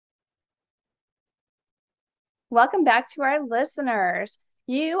Welcome back to our listeners.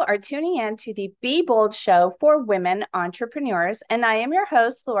 You are tuning in to the Be Bold show for women entrepreneurs, and I am your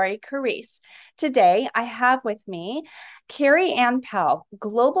host, Lori Carice. Today, I have with me Carrie Ann Powell,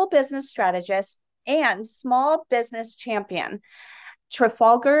 global business strategist and small business champion,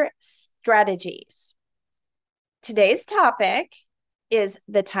 Trafalgar Strategies. Today's topic is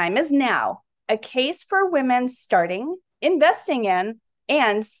The Time is Now, a case for women starting, investing in,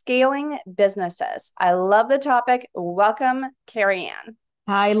 and scaling businesses. I love the topic. Welcome, Carrie Ann.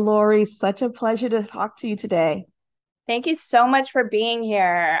 Hi, Lori. Such a pleasure to talk to you today. Thank you so much for being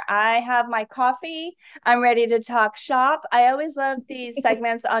here. I have my coffee. I'm ready to talk shop. I always love these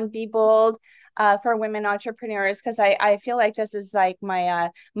segments on Be Bold for women entrepreneurs because I feel like this is like my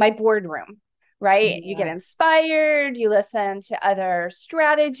boardroom, right? You get Yes. inspired, you listen to other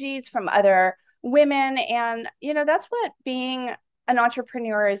strategies from other women, and that's what being an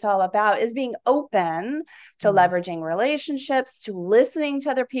entrepreneur is all about, is being open to Yes. leveraging relationships, to listening to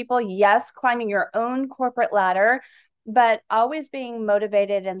other people, yes, climbing your own corporate ladder, but always being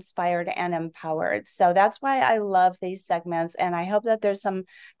motivated, inspired, and empowered. So that's why I love these segments. And I hope that there's some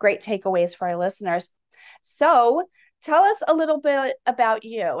great takeaways for our listeners. So tell us a little bit about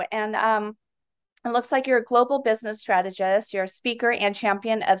you. And it looks like you're a global business strategist, you're a speaker and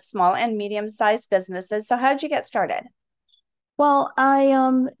champion of small and medium sized businesses. So, how did you get started? Well,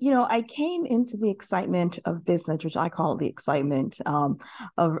 I came into the excitement of business, which I call the excitement of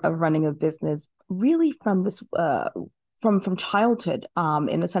running a business, really from this from childhood,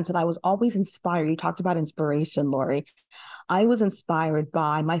 in the sense that I was always inspired. You talked about inspiration, Lori. I was inspired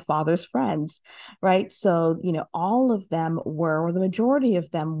by my father's friends, right? So, all of them were, or the majority of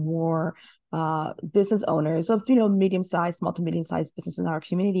them were, business owners of, medium-sized, small to medium-sized business in our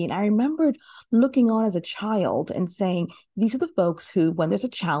community. And I remembered looking on as a child and saying, these are the folks who, when there's a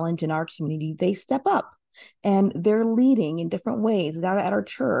challenge in our community, they step up and they're leading in different ways at our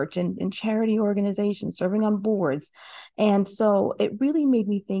church and in charity organizations, serving on boards. And so it really made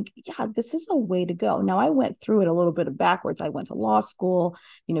me think, yeah, this is a way to go. Now, I went through it a little bit of backwards. I went to law school,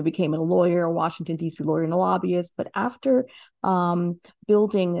 became a lawyer, a Washington, D.C. lawyer and a lobbyist. But after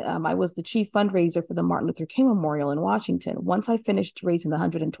building, I was the chief fundraiser for the Martin Luther King Memorial in Washington. Once I finished raising the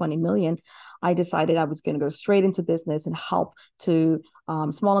 120 million, I decided I was going to go straight into business and help to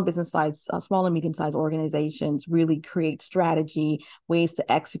small and medium sized organizations really create strategy, ways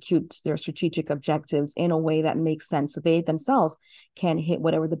to execute their strategic objectives in a way that makes sense, so they themselves can hit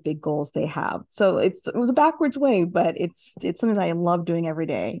whatever the big goals they have. So it was a backwards way, but it's something that I love doing every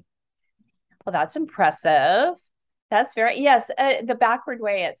day. Well, that's impressive. That's very, yes, the backward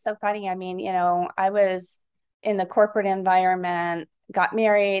way. It's so funny. I mean, I was in the corporate environment, got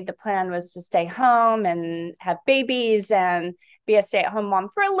married. The plan was to stay home and have babies and be a stay-at-home mom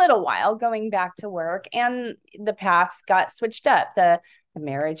for a little while, going back to work. And the path got switched up. The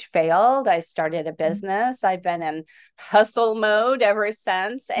marriage failed. I started a business. I've been in hustle mode ever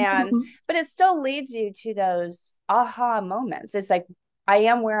since. But it still leads you to those aha moments. It's like, I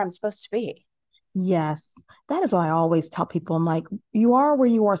am where I'm supposed to be. Yes, that is why I always tell people, I'm like, you are where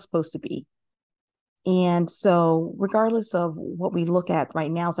you are supposed to be. And so, regardless of what we look at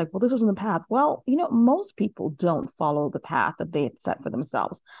right now, it's like, well, this wasn't the path. Well, most people don't follow the path that they had set for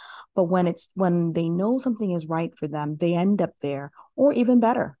themselves. But when they know something is right for them, they end up there or even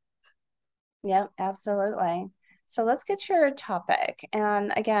better. Yeah, absolutely. So let's get your topic.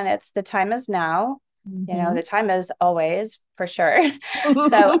 And again, it's the time is now. Mhm. The time is always for sure.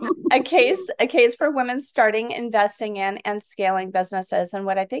 So a case for women starting, investing in, and scaling businesses. And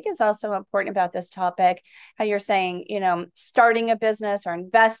what I think is also important about this topic, how you're saying, starting a business or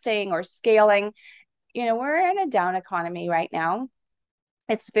investing or scaling, we're in a down economy right now.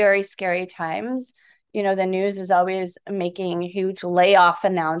 It's very scary times. The news is always making huge layoff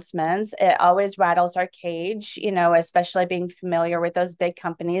announcements. It always rattles our cage, especially being familiar with those big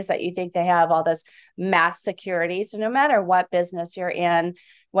companies that you think they have all this mass security. So no matter what business you're in,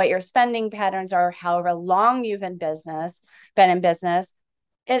 what your spending patterns are, however long you've been in business,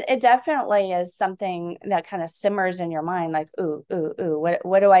 it definitely is something that kind of simmers in your mind, like, ooh, ooh, ooh,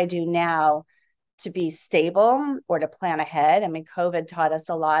 what do I do now to be stable or to plan ahead? I mean, COVID taught us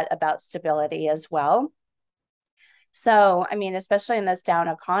a lot about stability as well. So, I mean, especially in this down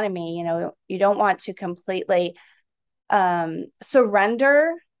economy, you don't want to completely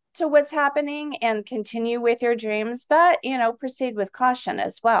surrender to what's happening and continue with your dreams, but, proceed with caution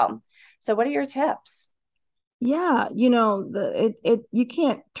as well. So, what are your tips? Yeah, you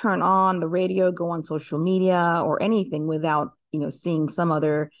can't turn on the radio, go on social media or anything without, seeing some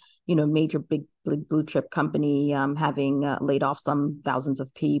other major big blue chip company having laid off some thousands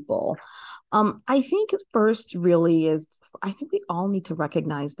of people. I think first really is, I think we all need to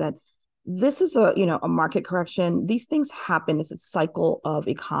recognize that this is a market correction. These things happen. It's a cycle of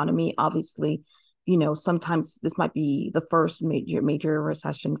economy. Obviously, sometimes this might be the first major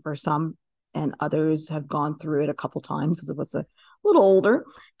recession for some, and others have gone through it a couple times because it was a little older.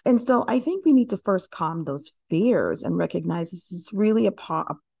 And so I think we need to first calm those fears and recognize this is really a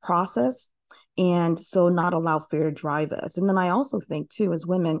process. And so not allow fear to drive us. And then I also think too, as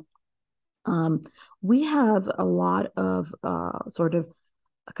women, um, we have a lot of sort of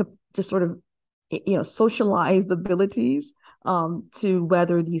just sort of socialized abilities to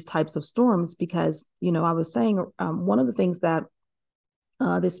weather these types of storms, because I was saying one of the things that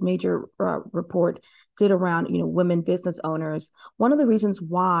this major report did around women business owners. One of the reasons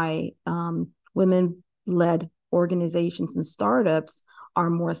why women led organizations and startups are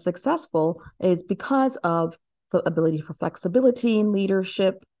more successful is because of the ability for flexibility in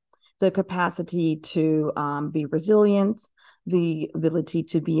leadership, the capacity to be resilient, the ability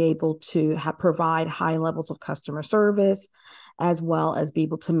to be able to provide high levels of customer service, as well as be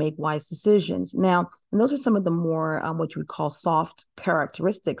able to make wise decisions. Now, and those are some of the more what you would call soft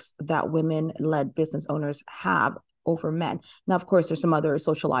characteristics that women-led business owners have over men. Now, of course, there's some other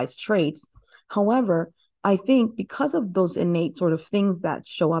socialized traits. However, I think because of those innate sort of things that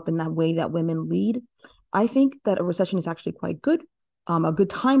show up in that way that women lead, I think that a recession is actually quite good, a good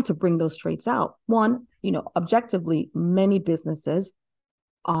time to bring those traits out. One, objectively, many businesses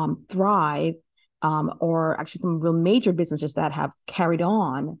thrive, or actually some real major businesses that have carried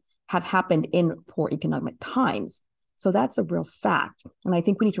on have happened in poor economic times. So that's a real fact. And I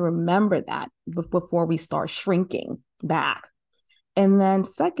think we need to remember that before we start shrinking back. And then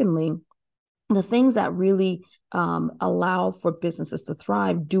secondly, the things that really allow for businesses to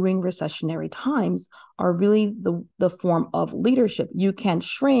thrive during recessionary times are really the form of leadership. You can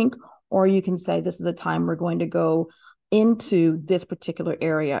shrink, or you can say, this is a time we're going to go into this particular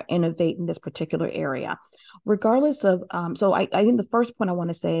area, innovate in this particular area. Regardless of, so I think the first point I want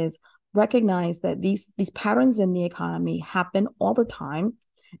to say is recognize that these patterns in the economy happen all the time,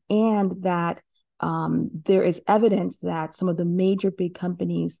 and that there is evidence that some of the major big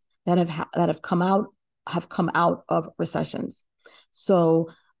companies that have come out of recessions. So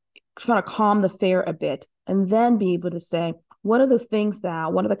trying to calm the fear a bit, and then be able to say, what are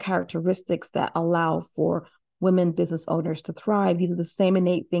the characteristics that allow for women business owners to thrive? These are the same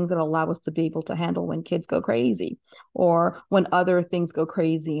innate things that allow us to be able to handle when kids go crazy, or when other things go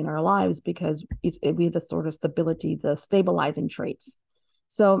crazy in our lives, because we have the sort of stability, the stabilizing traits.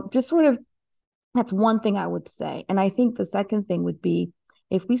 So just sort of, that's one thing I would say. And I think the second thing would be,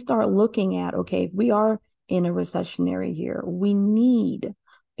 if we start looking at, okay, if we are in a recessionary year, we need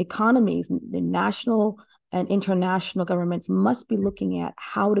economies, the national and international governments must be looking at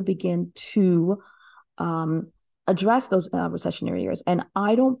how to begin to address those recessionary years. And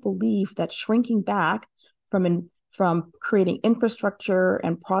I don't believe that shrinking back from creating infrastructure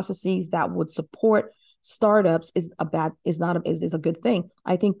and processes that would support startups is a good thing.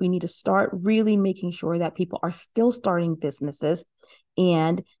 I think we need to start really making sure that people are still starting businesses.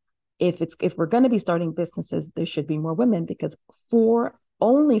 And if we're going to be starting businesses, there should be more women, because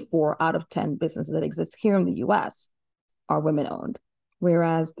only 4 out of 10 businesses that exist here in the US are women owned.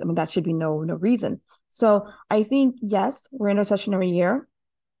 Whereas, I mean, that should be no reason. So I think, yes, we're in a recessionary year,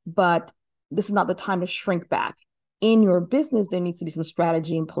 but this is not the time to shrink back. In your business, there needs to be some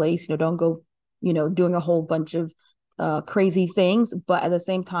strategy in place. Don't go, doing a whole bunch of crazy things. But at the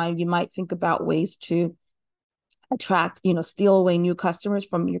same time, you might think about ways to attract, steal away new customers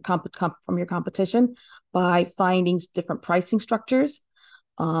from your competition by finding different pricing structures,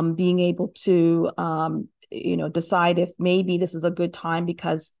 being able to decide if maybe this is a good time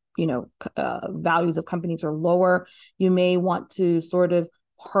because values of companies are lower. You may want to sort of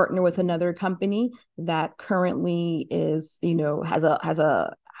partner with another company that currently is has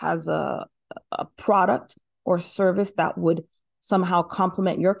a product or service that would somehow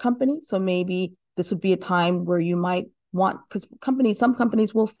complement your company. So maybe this would be a time where you might want, because some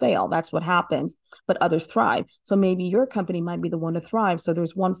companies will fail. That's what happens, but others thrive. So maybe your company might be the one to thrive. So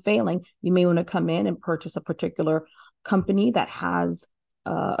there's one failing. You may want to come in and purchase a particular company that has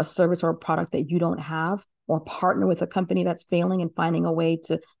a service or a product that you don't have, or partner with a company that's failing and finding a way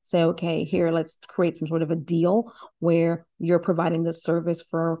to say, okay, here, let's create some sort of a deal where you're providing this service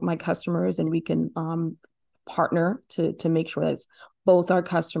for my customers, and we can partner to make sure that both our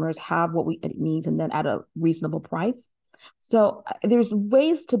customers have what it needs, and then at a reasonable price. So there's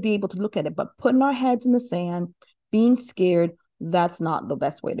ways to be able to look at it, but putting our heads in the sand, being scared, That's not the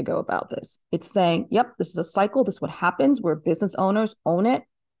best way to go about this. It's saying, yep, this is a cycle. This is what happens. We're business owners, own it,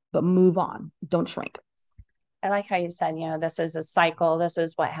 but move on. Don't shrink. I like how you said, this is a cycle. This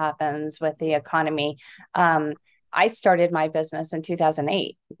is what happens with the economy. Um, I started my business in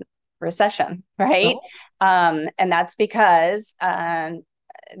 2008, recession, right? Oh. And that's because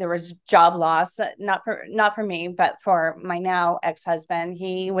there was job loss, not for me, but for my now ex-husband.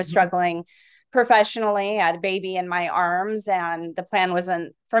 He was Mhm. struggling professionally. I had a baby in my arms, and the plan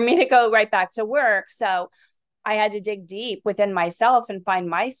wasn't for me to go right back to work. So I had to dig deep within myself and find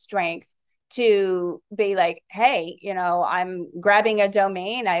my strength to be like, hey, I'm grabbing a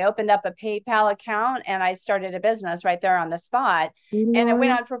domain. I opened up a PayPal account and I started a business right there on the spot. And it went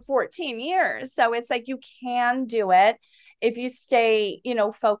Lord. on for 14 years. So it's like you can do it if you stay,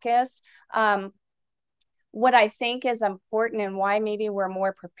 focused. What I think is important and why maybe we're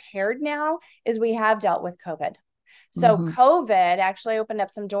more prepared now is we have dealt with COVID. So Mm-hmm. COVID actually opened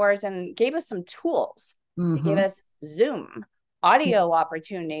up some doors and gave us some tools. It gave Mm-hmm. us Zoom, Yeah. audio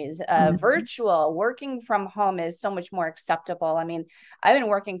opportunities, Mm-hmm. virtual. Working from home is so much more acceptable. I mean, I've been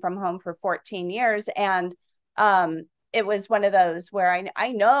working from home for 14 years, and it was one of those where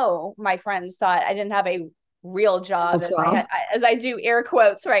I know my friends thought I didn't have a real job, Real job. as I do air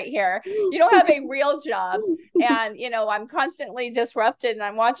quotes right here. You don't have a real job, and I'm constantly disrupted, and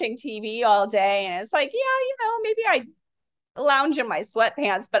I'm watching TV all day, and it's like, yeah, maybe I lounge in my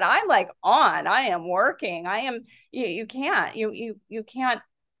sweatpants, but I'm like on. I am working. I am. You can't. You can't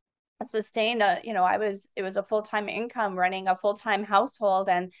sustain a. It was a full-time income running a full-time household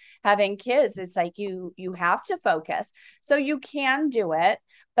and having kids. It's like you have to focus. So you can do it.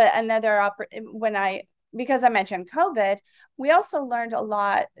 But when I because I mentioned COVID, we also learned a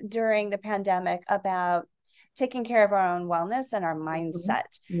lot during the pandemic about taking care of our own wellness and our Mhm.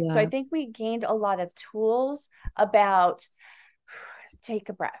 mindset. So I think Yes. we gained a lot of tools about take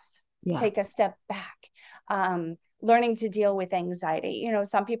a breath, take a Yes. step back, learning to deal with anxiety.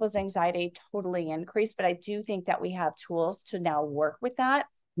 Some people's anxiety totally increased, but I do think that we have tools to now work with that.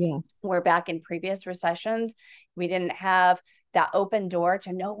 Yes. We're back in previous recessions. We didn't have that open door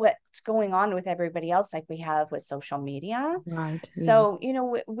to know what's going on with everybody else like we have with social media. Right. So,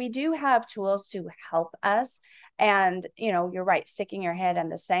 Yes. we do have tools to help us. And, you're right, sticking your head in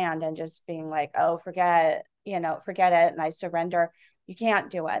the sand and just being like, oh, forget it. And I surrender. You can't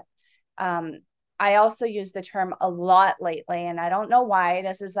do it. Um, I also use the term a lot lately, and I don't know why.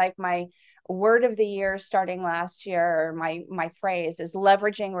 This is like my word of the year starting last year, or my phrase is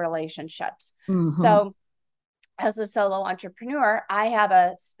leveraging relationships. Mm-hmm. So as a solo entrepreneur, I have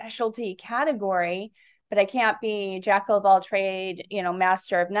a specialty category, but I can't be jack of all trade,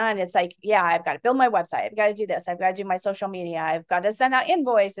 master of none. It's like, yeah, I've got to build my website. I've got to do this. I've got to do my social media. I've got to send out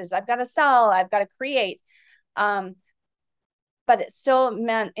invoices. I've got to sell. I've got to create. Um, but it still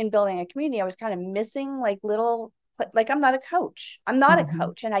meant in building a community, I was kind of missing like I'm not a coach. I'm not a Mm-hmm.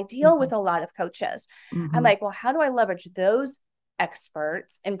 coach, and I deal Mm-hmm. with a lot of coaches. I'm Mm-hmm. like, well, how do I leverage those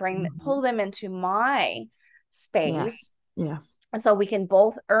experts and Mm-hmm. pull them into my Yes. space Yes. so we can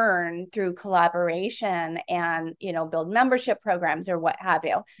both earn through collaboration and build membership programs or what have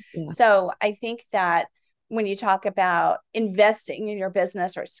you. Yes. So I think that when you talk about investing in your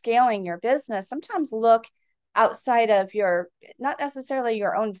business or scaling your business, sometimes look outside of your, not necessarily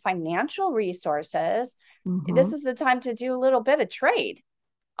your own financial resources. Mm-hmm. This is the time to do a little bit of trade.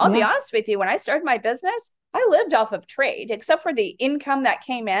 I'll be Yeah. honest with you, when I started my business, I lived off of trade, except for the income that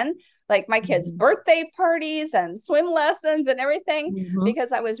came in, like my kids' Mm-hmm. birthday parties and swim lessons and everything, Mm-hmm.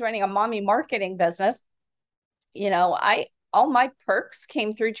 because I was running a mommy marketing business. I all my perks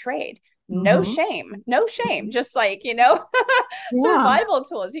came through trade. No Mm-hmm. shame, no shame. Mm-hmm. Just like, Yeah. survival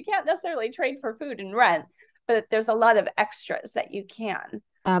tools. You can't necessarily trade for food and rent, but there's a lot of extras that you can.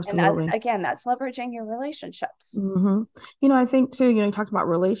 And that, Absolutely. again, that's leveraging your relationships. Hmm. I think too, you talked about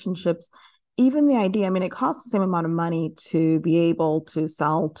relationships, even the idea, I mean, it costs the same amount of money to be able to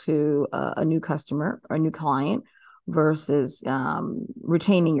sell to a new customer or a new client versus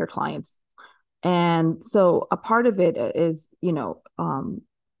retaining your clients. And so a part of it is,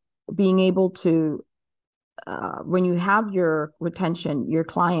 being able to, when you have your retention, your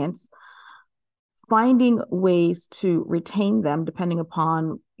clients, finding ways to retain them depending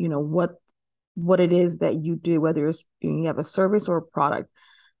upon, what it is that you do, whether it's you have a service or a product,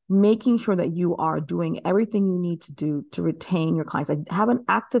 making sure that you are doing everything you need to do to retain your clients. Like, have an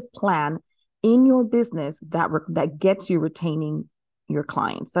active plan in your business that gets you retaining your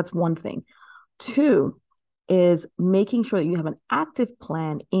clients. That's one thing. Two is making sure that you have an active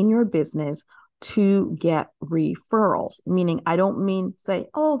plan in your business to get referrals. Meaning, I don't mean say,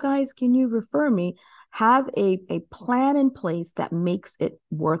 oh, guys, can you refer me? Have a plan in place that makes it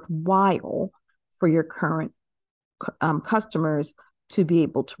worthwhile for your current customers to be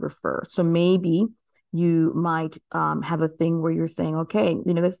able to refer. So maybe you might have a thing where you're saying, okay,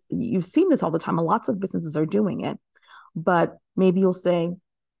 this, you've seen this all the time. Lots of businesses are doing it, but maybe you'll say,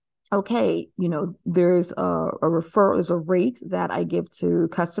 okay, there's a referral, there's a rate that I give to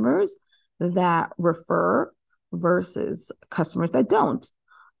customers that refer versus customers that don't.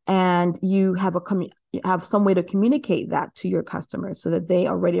 And you have have some way to communicate that to your customers so that they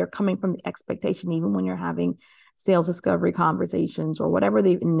already are coming from the expectation, even when you're having sales discovery conversations or whatever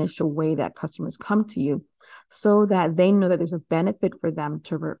the initial way that customers come to you, so that they know that there's a benefit for them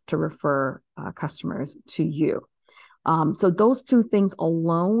to refer customers to you. So those two things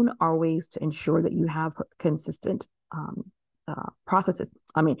alone are ways to ensure that you have consistent processes.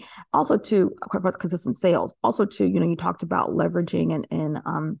 I mean, also to consistent sales. Also to, you talked about leveraging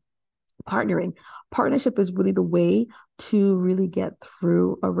and partnering. Partnership is really the way to really get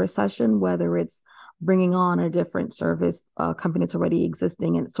through a recession, whether it's bringing on a different service company that's already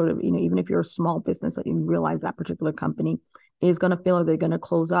existing, and sort of, even if you're a small business, but you realize that particular company is going to fail or they're going to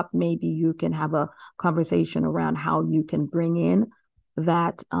close up, maybe you can have a conversation around how you can bring in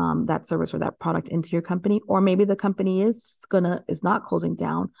that service or that product into your company. Or maybe the company is not closing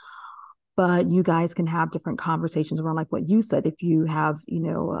down, but you guys can have different conversations around, like what you said. If you have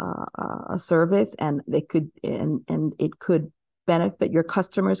a service and they could and it could benefit, your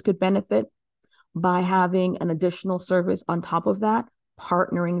customers could benefit by having an additional service on top of that,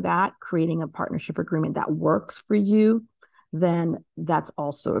 partnering that, creating a partnership agreement that works for you, then that's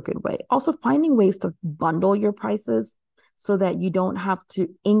also a good way. Also, finding ways to bundle your prices so that you don't have to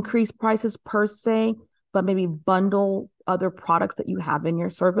increase prices per se, but maybe bundle other products that you have in your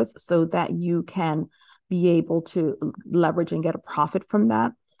service so that you can be able to leverage and get a profit from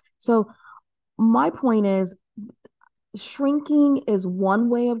that. So my point is, shrinking is one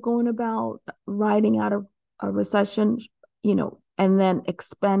way of going about riding out of a recession, and then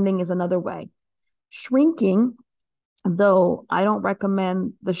expanding is another way. Shrinking, though, I don't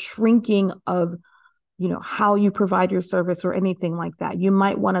recommend the shrinking of, how you provide your service or anything like that. You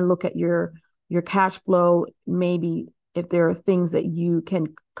might want to look at your cash flow, maybe if there are things that you can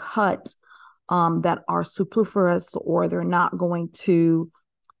cut that are superfluous, or they're not going to,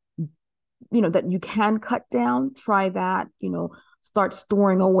 that you can cut down, try that, start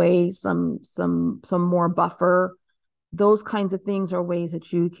storing away some more buffer. Those kinds of things are ways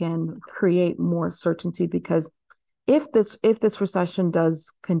that you can create more certainty, because if this recession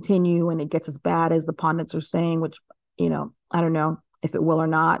does continue and it gets as bad as the pundits are saying, which, I don't know if it will or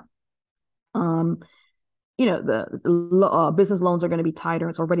not, the business loans are going to be tighter.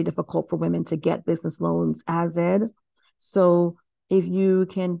 It's already difficult for women to get business loans as is. So if you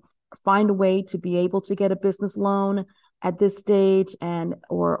can find a way to be able to get a business loan at this stage,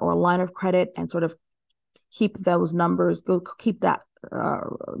 or a line of credit, and sort of keep those numbers, keep that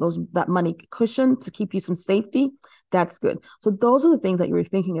money cushion to keep you some safety, that's good. So those are the things that you were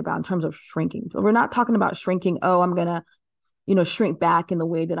thinking about in terms of shrinking. So we're not talking about shrinking, oh, I'm going to shrink back in the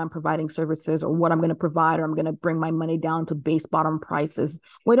way that I'm providing services, or what I'm going to provide, or I'm going to bring my money down to base bottom prices.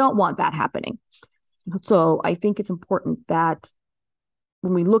 We don't want that happening. So I think it's important that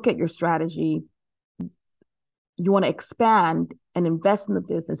when we look at your strategy, you want to expand and invest in the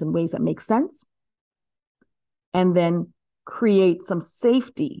business in ways that make sense, and then create some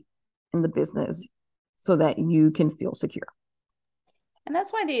safety in the business so that you can feel secure. And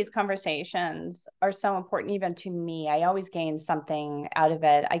that's why these conversations are so important, even to me. I always gain something out of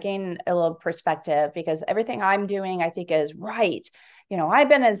it. I gain a little perspective, because everything I'm doing, I think, is right. I've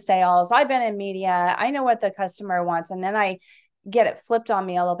been in sales, I've been in media, I know what the customer wants. And then I get it flipped on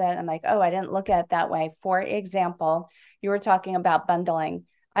me a little bit. I'm like, oh, I didn't look at it that way. For example, you were talking about bundling.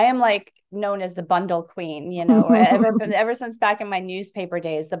 I am like known as the bundle queen, ever since back in my newspaper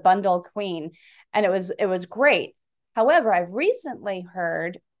days, the bundle queen. And it was great. However, I've recently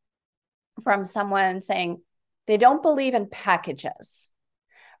heard from someone saying they don't believe in packages,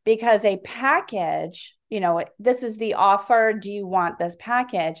 because a package, this is the offer. Do you want this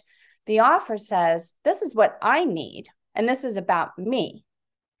package? The offer says, this is what I need, and this is about me,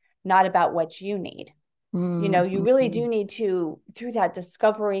 not about what you need. You really do need to, through that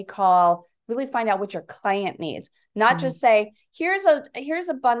discovery call, really find out what your client needs, not just say, here's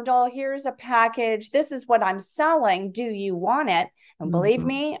a bundle, here's a package, this is what I'm selling, do you want it? And believe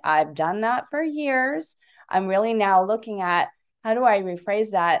me, I've done that for years. I'm really now looking at, how do I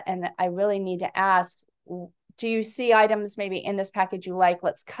rephrase that? And I really need to ask, Do you see items maybe in this package you like?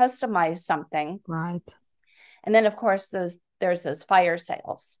 Let's customize something. Right. And then of course there's those fire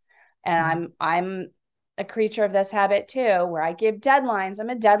sales. And Yeah. I'm a creature of this habit too, where I give deadlines. I'm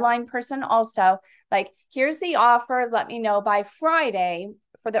a deadline person also. Like, here's the offer, let me know by Friday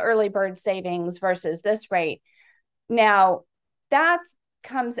for the early bird savings versus this rate. Now, that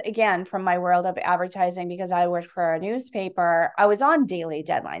comes again from my world of advertising because I worked for a newspaper. I was on daily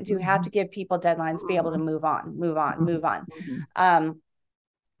deadlines. You have Mm-hmm. to give people deadlines, be able to Mm-hmm. move on, move on, Mm-hmm. move on. Mm-hmm. Um,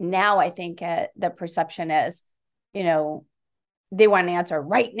 Now I think the perception is, you know, they want an answer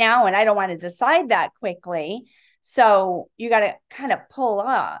right now, and I don't want to decide that quickly. So you got to kind of pull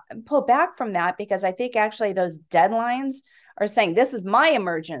back from that, because I think actually those deadlines are saying, this is my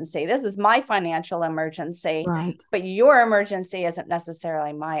emergency, this is my financial emergency, Right. but your emergency isn't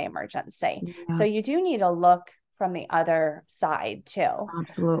necessarily my emergency. So Yeah, you do need to look from the other side too.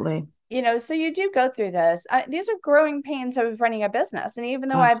 absolutely. So you do go through this. These are growing pains of running a business. And even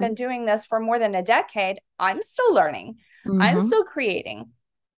though I've been Absolutely. doing this for more than a decade, I'm still learning. I'm Mm-hmm. still creating.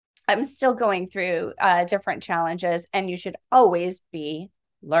 I'm still going through different challenges, and you should always be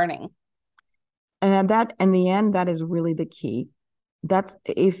learning. And that in the end, that is really the key. That's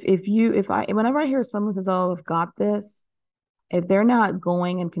if I whenever I hear someone says, "Oh, I've got this," if they're not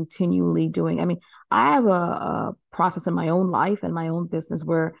going and continually doing, I mean, I have a process in my own life and my own business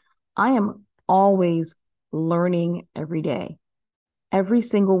where I am always learning every day. Every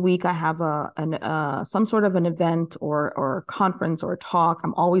single week, I have some sort of an event or conference or talk.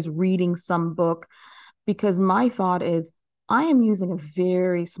 I'm always reading some book because my thought is I am using a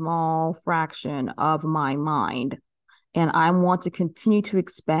very small fraction of my mind and I want to continue to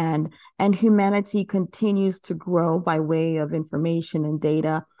expand. And humanity continues to grow by way of information and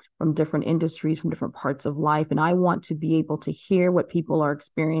data from different industries, from different parts of life. And I want to be able to hear what people are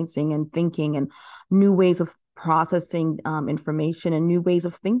experiencing and thinking, and new ways of processing information and new ways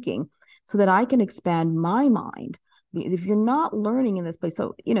of thinking, so that I can expand my mind. If you're not learning in this place,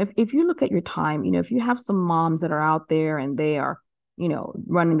 so, if you look at your time, if you have some moms that are out there and they are,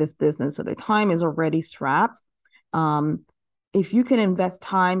 running this business, so their time is already strapped. um, if you can invest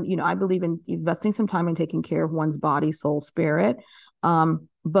time, I believe in investing some time in taking care of one's body, soul, spirit,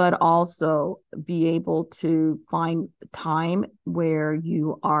 but also be able to find time where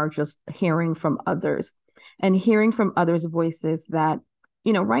you are just hearing from others and hearing from others' voices that,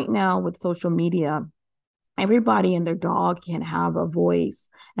 right now with social media, everybody and their dog can have a voice.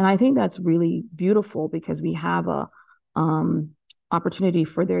 And I think that's really beautiful because we have a opportunity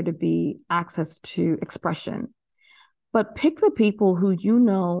for there to be access to expression. But pick the people who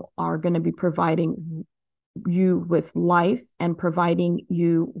are going to be providing you with life and providing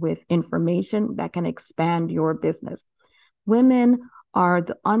you with information that can expand your business. Women are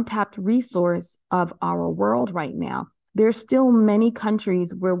the untapped resource of our world right now. There's still many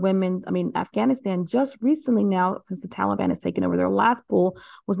countries where women, I mean, Afghanistan just recently now, since the Taliban has taken over, their last poll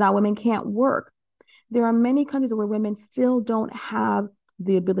was now women can't work. There are many countries where women still don't have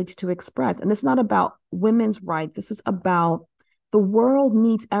the ability to express. And it's not about women's rights. This is about the world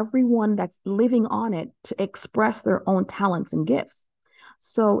needs everyone that's living on it to express their own talents and gifts.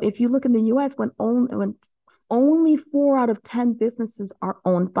 So if you look in the US, when only 4 out of 10 businesses are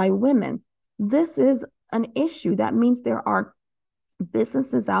owned by women, this is an issue. That means there are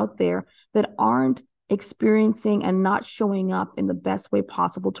businesses out there that aren't experiencing and not showing up in the best way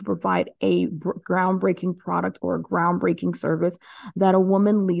possible to provide a groundbreaking product or a groundbreaking service that a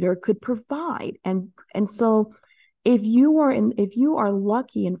woman leader could provide. And so if you are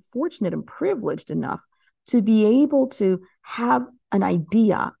lucky and fortunate and privileged enough to be able to have an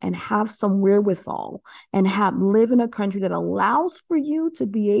idea and have some wherewithal and live in a country that allows for you to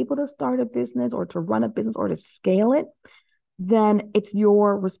be able to start a business or to run a business or to scale it, then it's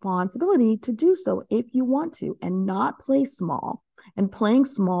your responsibility to do so if you want to, and not play small. And playing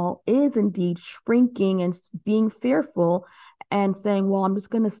small is indeed shrinking and being fearful and saying, well, I'm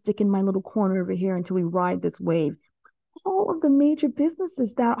just going to stick in my little corner over here until we ride this wave. All of the major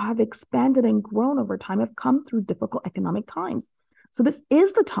businesses that have expanded and grown over time have come through difficult economic times. So this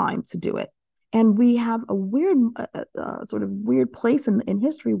is the time to do it. And we have a weird, sort of weird place in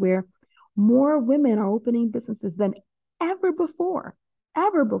history where more women are opening businesses than ever before,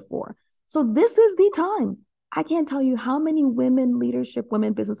 ever before. So this is the time. I can't tell you how many women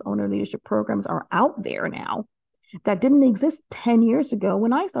business owner leadership programs are out there now that didn't exist 10 years ago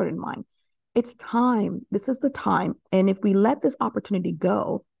when I started mine. It's time. This is the time. And if we let this opportunity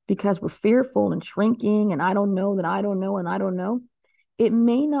go because we're fearful and shrinking and I don't know that I don't know and I don't know, it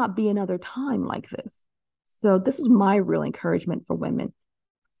may not be another time like this. So this is my real encouragement for women.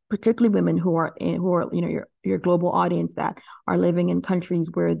 particularly women who are your global audience that are living in countries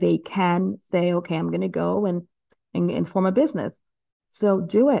where they can say, okay, I'm going to go and form a business. So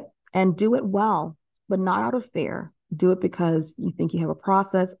do it and do it well, but not out of fear. Do it because you think you have a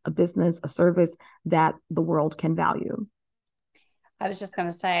process, a business, a service that the world can value. I was just going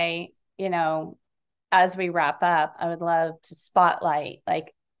to say, as we wrap up, I would love to spotlight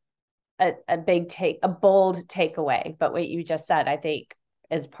like a bold takeaway. But what you just said, I think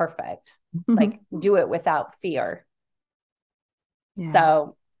is perfect. Like, do it without fear. Yes.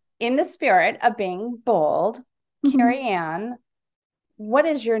 So, in the spirit of being bold, Carrie Ann, what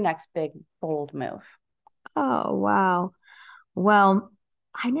is your next big bold move? Oh, wow. Well,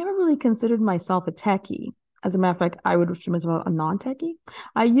 I never really considered myself a techie. As a matter of fact, I would refer myself a non-techie.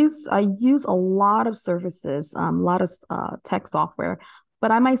 I use a lot of services, a lot of tech software,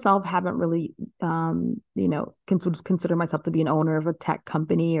 but I myself haven't really, consider myself to be an owner of a tech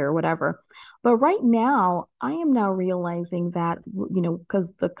company or whatever. But right now, I am now realizing that,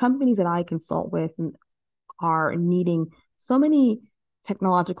 because the companies that I consult with are needing so many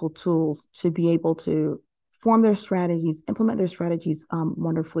technological tools to be able to form their strategies, implement their strategies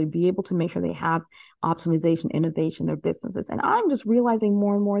wonderfully, be able to make sure they have optimization, innovation, their businesses. And I'm just realizing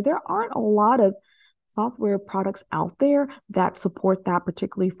more and more there aren't a lot of software products out there that support that,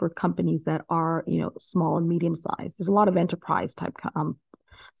 particularly for companies that are, small and medium sized. There's a lot of enterprise type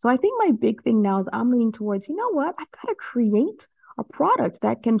so I think my big thing now is I'm leaning towards, you know what, I've got to create a product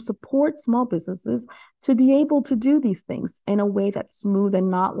that can support small businesses to be able to do these things in a way that's smooth and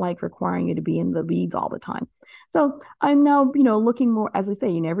not like requiring you to be in the weeds all the time. So I'm now, looking more, as I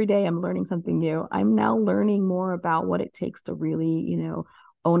say, every day I'm learning something new. I'm now learning more about what it takes to really,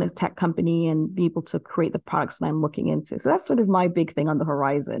 own a tech company and be able to create the products that I'm looking into. So that's sort of my big thing on the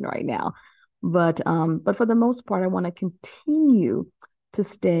horizon right now. But for the most part, I want to continue to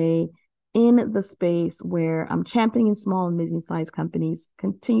stay in the space where I'm championing small and medium-sized companies,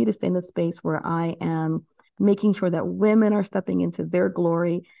 continue to stay in the space where I am making sure that women are stepping into their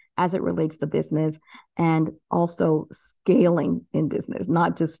glory as it relates to business, and also scaling in business,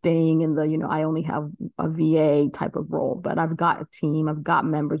 not just staying in the, I only have a VA type of role, but I've got a team, I've got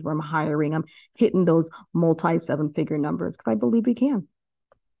members where I'm hiring, I'm hitting those multi seven-figure numbers because I believe we can.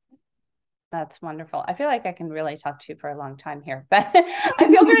 That's wonderful. I feel like I can really talk to you for a long time here, but I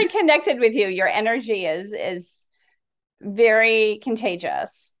feel very connected with you. Your energy is very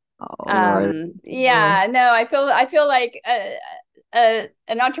contagious. Oh, Lord. Lord. Yeah, no, I feel like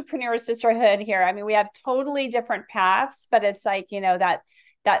an entrepreneur sisterhood here. I mean, we have totally different paths, but it's like,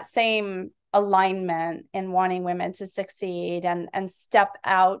 that same alignment in wanting women to succeed and step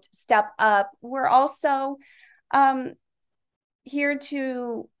out, step up. We're also um here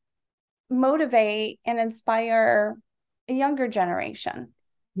to motivate and inspire a younger generation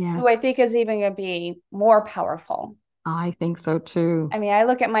who I Yes, think is even going to be more powerful. I think so too. I mean, I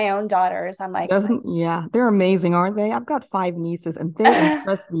look at my own daughters, I'm like, Doesn't, yeah, they're amazing, aren't they? I've got five nieces and they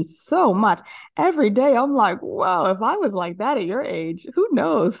impress me so much. Every day I'm like, wow, if I was like that at your age, who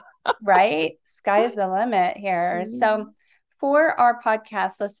knows? right? Sky is the limit here. So, for our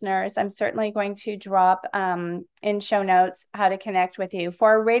podcast listeners, I'm certainly going to drop in show notes how to connect with you. For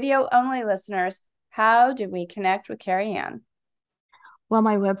our radio only listeners, how do we connect with Carrie Ann? Well,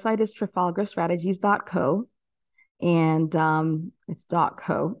 my website is trafalgarstrategies.co, and it's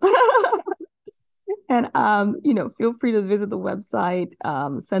 .co. And feel free to visit the website,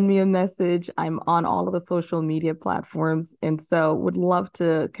 send me a message. I'm on all of the social media platforms, and so would love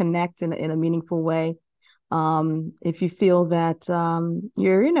to connect in a meaningful way. If you feel that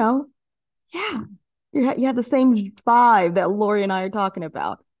you're, yeah, you have the same vibe that Lori and I are talking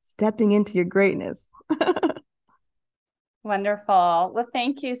about, stepping into your greatness. Wonderful. Well,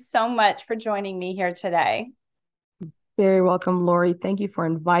 thank you so much for joining me here today. Very welcome, Lori. Thank you for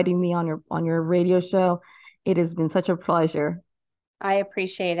inviting me on your radio show. It has been such a pleasure. I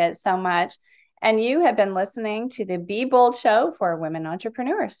appreciate it so much. And you have been listening to the Be Bold Show for women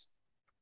entrepreneurs.